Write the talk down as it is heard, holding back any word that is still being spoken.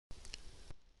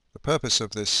purpose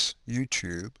of this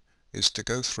YouTube is to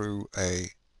go through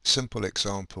a simple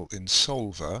example in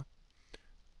Solver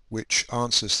which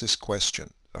answers this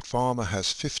question. A farmer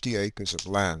has 50 acres of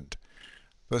land.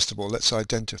 First of all, let's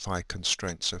identify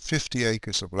constraints. So 50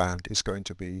 acres of land is going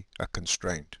to be a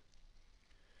constraint.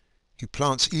 He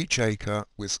plants each acre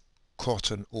with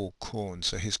cotton or corn,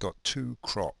 so he's got 2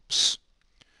 crops.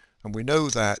 And we know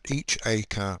that each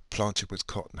acre planted with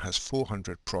cotton has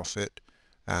 400 profit,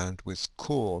 and with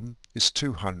corn is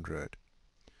 200.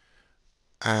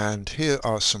 And here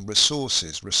are some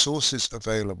resources. Resources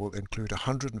available include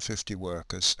 150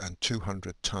 workers and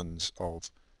 200 tons of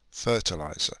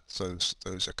fertilizer. Those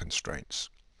are constraints.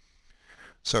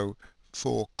 So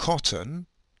for cotton,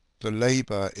 the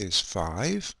labor is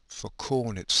 5. For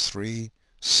corn, it's 3,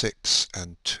 6,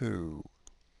 and 2.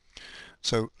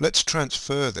 So let's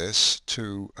transfer this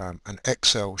to an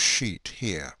Excel sheet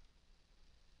here.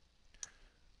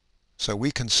 So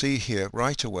we can see here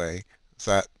right away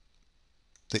that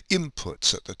the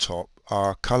inputs at the top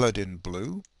are colored in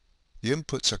blue. The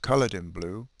inputs are colored in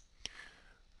blue.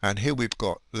 And here we've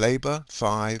got labor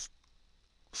 5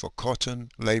 for cotton,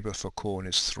 labor for corn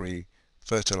is 3,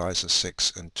 fertilizer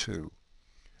 6 and 2.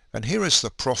 And here is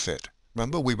the profit.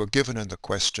 Remember, we were given in the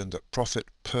question that profit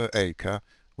per acre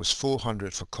was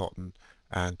 400 for cotton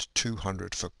and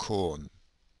 200 for corn.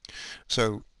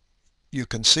 So you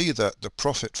can see that the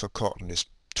profit for cotton is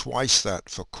twice that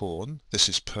for corn. This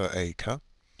is per acre,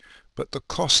 but the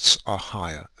costs are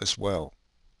higher as well.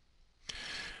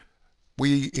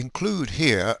 We include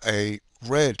here a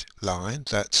red line,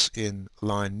 that's in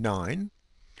line 9,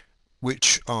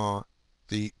 which are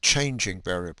the changing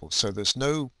variables. So there's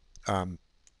no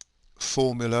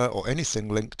formula or anything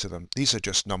linked to them. These are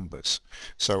just numbers.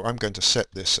 So I'm going to set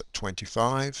this at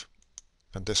 25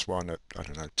 and this one at, I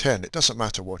don't know, 10. It doesn't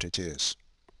matter what it is.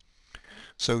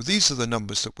 So these are the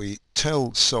numbers that we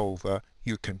tell Solver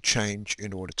you can change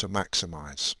in order to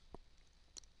maximize.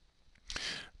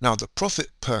 Now the profit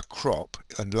per crop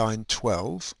in line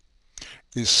 12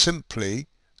 is simply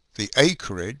the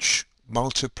acreage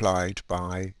multiplied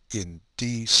by in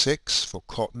D6 for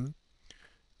cotton.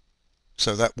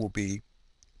 So that will be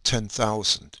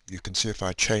 10,000. You can see if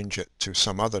I change it to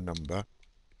some other number,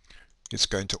 it's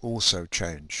going to also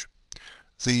change.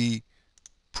 The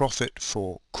profit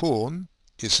for corn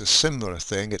is a similar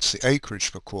thing. It's the acreage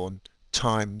for corn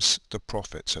times the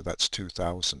profit, so that's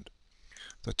 2,000.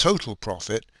 The total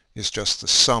profit is just the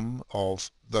sum of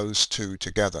those two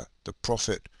together, the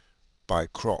profit by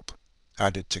crop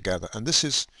added together. And this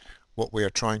is what we are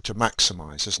trying to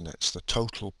maximize, isn't it? It's the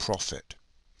total profit.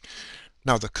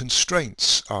 Now the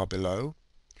constraints are below.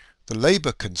 The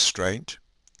labor constraint,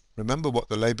 remember what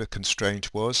the labor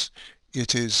constraint was?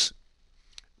 It is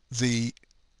the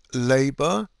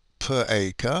labor per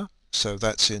acre, so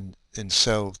that's in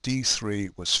cell D3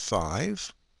 was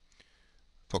 5.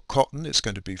 For cotton it's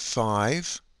going to be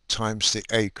 5 times the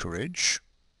acreage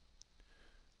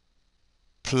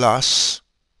plus,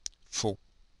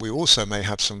 we also may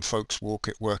have some folks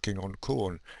working on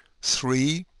corn,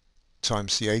 3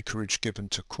 times the acreage given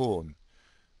to corn.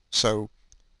 So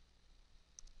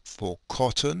for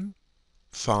cotton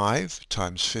 5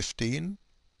 times 15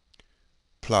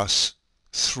 plus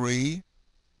 3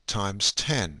 times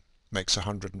 10 makes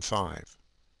 105.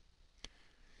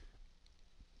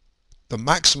 The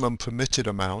maximum permitted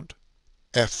amount,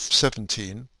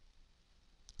 F17,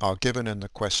 are given in the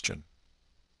question.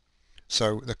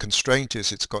 So the constraint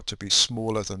is it's got to be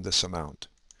smaller than this amount.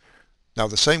 Now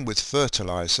the same with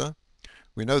fertilizer.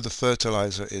 We know the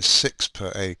fertilizer is 6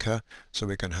 per acre, so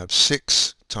we can have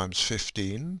 6 times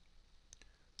 15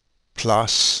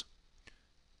 plus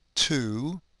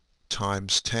 2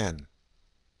 times 10.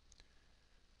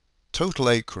 Total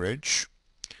acreage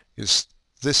is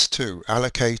this too,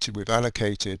 we've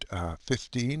allocated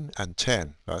 15 and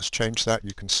 10. Let's change that.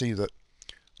 You can see that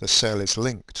the cell is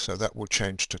linked, so that will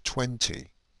change to 20.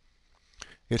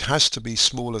 It has to be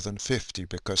smaller than 50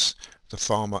 because the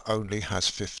farmer only has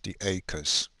 50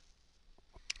 acres.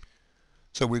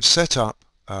 So we've set up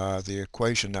the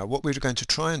equation now. What we're going to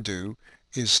try and do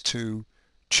is to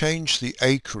change the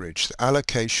acreage, the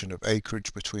allocation of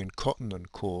acreage between cotton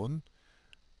and corn,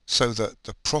 so that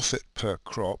the profit per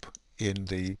crop in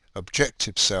the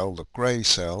objective cell, the grey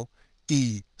cell,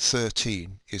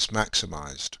 E13, is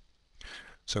maximized.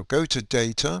 So go to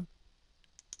Data,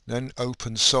 then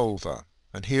open Solver,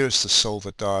 and here's the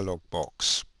Solver dialog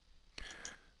box.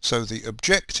 So the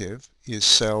objective is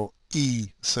cell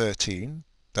E13.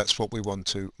 That's what we want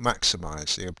to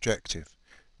maximize, the objective.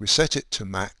 We set it to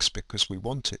max because we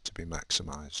want it to be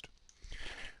maximized.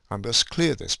 I must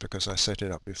clear this because I set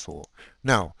it up before.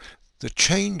 Now, The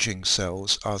changing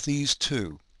cells are these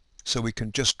two, so we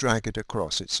can just drag it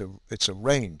across. It's a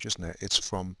range, isn't it? It's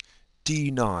from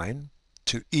D9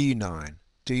 to E9,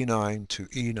 D9 to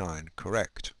E9,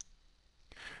 correct.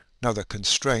 Now the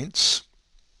constraints,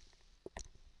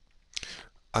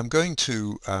 I'm going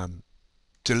to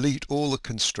delete all the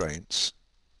constraints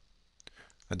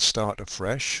and start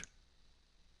afresh.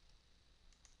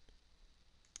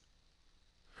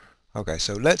 Okay,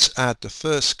 so let's add the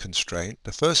first constraint.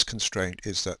 The first constraint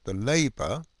is that the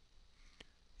labor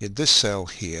in this cell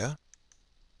here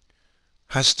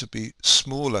has to be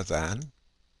smaller than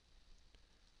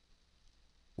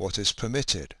what is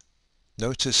permitted.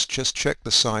 Notice, just check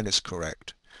the sign is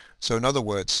correct. So in other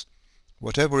words,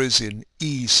 whatever is in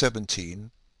E17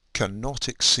 cannot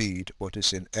exceed what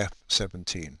is in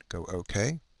F17. Go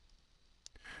OK.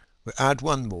 We add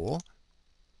one more,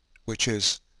 which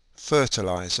is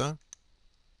fertilizer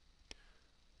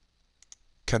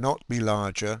cannot be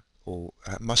larger or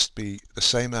must be the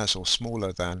same as or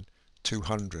smaller than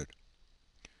 200.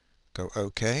 Go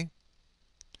OK.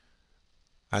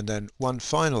 And then one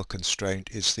final constraint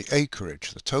is the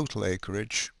acreage. The total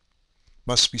acreage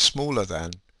must be smaller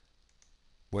than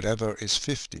whatever is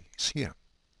 50. It's here.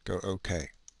 Go OK.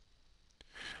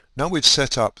 Now we've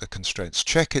set up the constraints.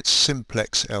 Check it's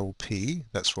simplex LP.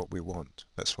 That's what we want.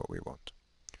 That's what we want.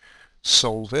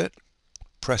 Solve it.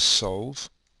 Press solve.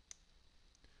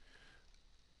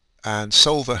 And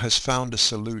Solver has found a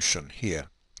solution here.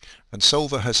 And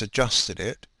Solver has adjusted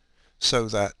it so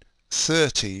that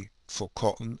 30 for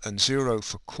cotton and 0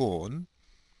 for corn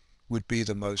would be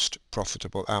the most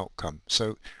profitable outcome.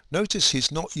 So notice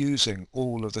he's not using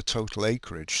all of the total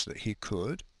acreage that he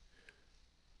could.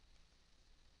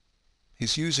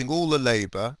 He's using all the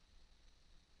labor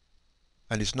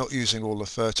and he's not using all the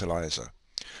fertilizer.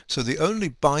 So the only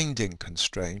binding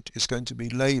constraint is going to be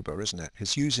labor, isn't it?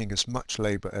 He's using as much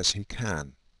labor as he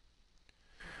can.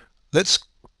 Let's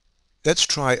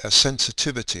try a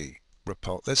sensitivity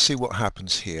report. Let's see what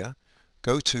happens here.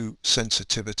 Go to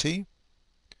sensitivity,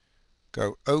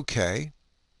 go OK,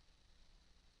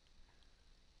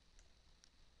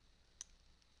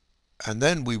 and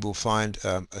then we will find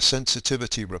a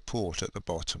sensitivity report at the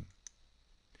bottom.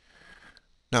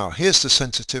 Now here's the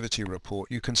sensitivity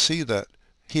report. You can see that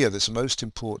here there's the most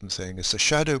important thing is the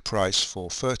shadow price for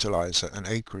fertilizer and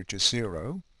acreage is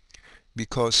 0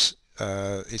 because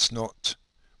it's not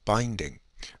binding.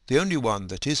 The only one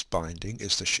that is binding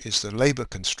is the labor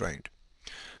constraint.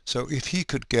 So if he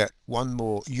could get one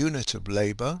more unit of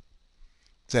labor,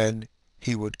 then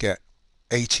he would get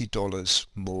 $80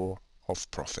 more of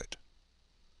profit.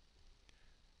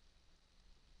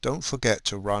 Don't forget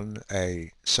to run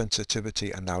a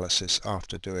sensitivity analysis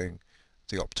after doing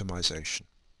the optimization.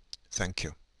 Thank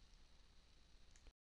you.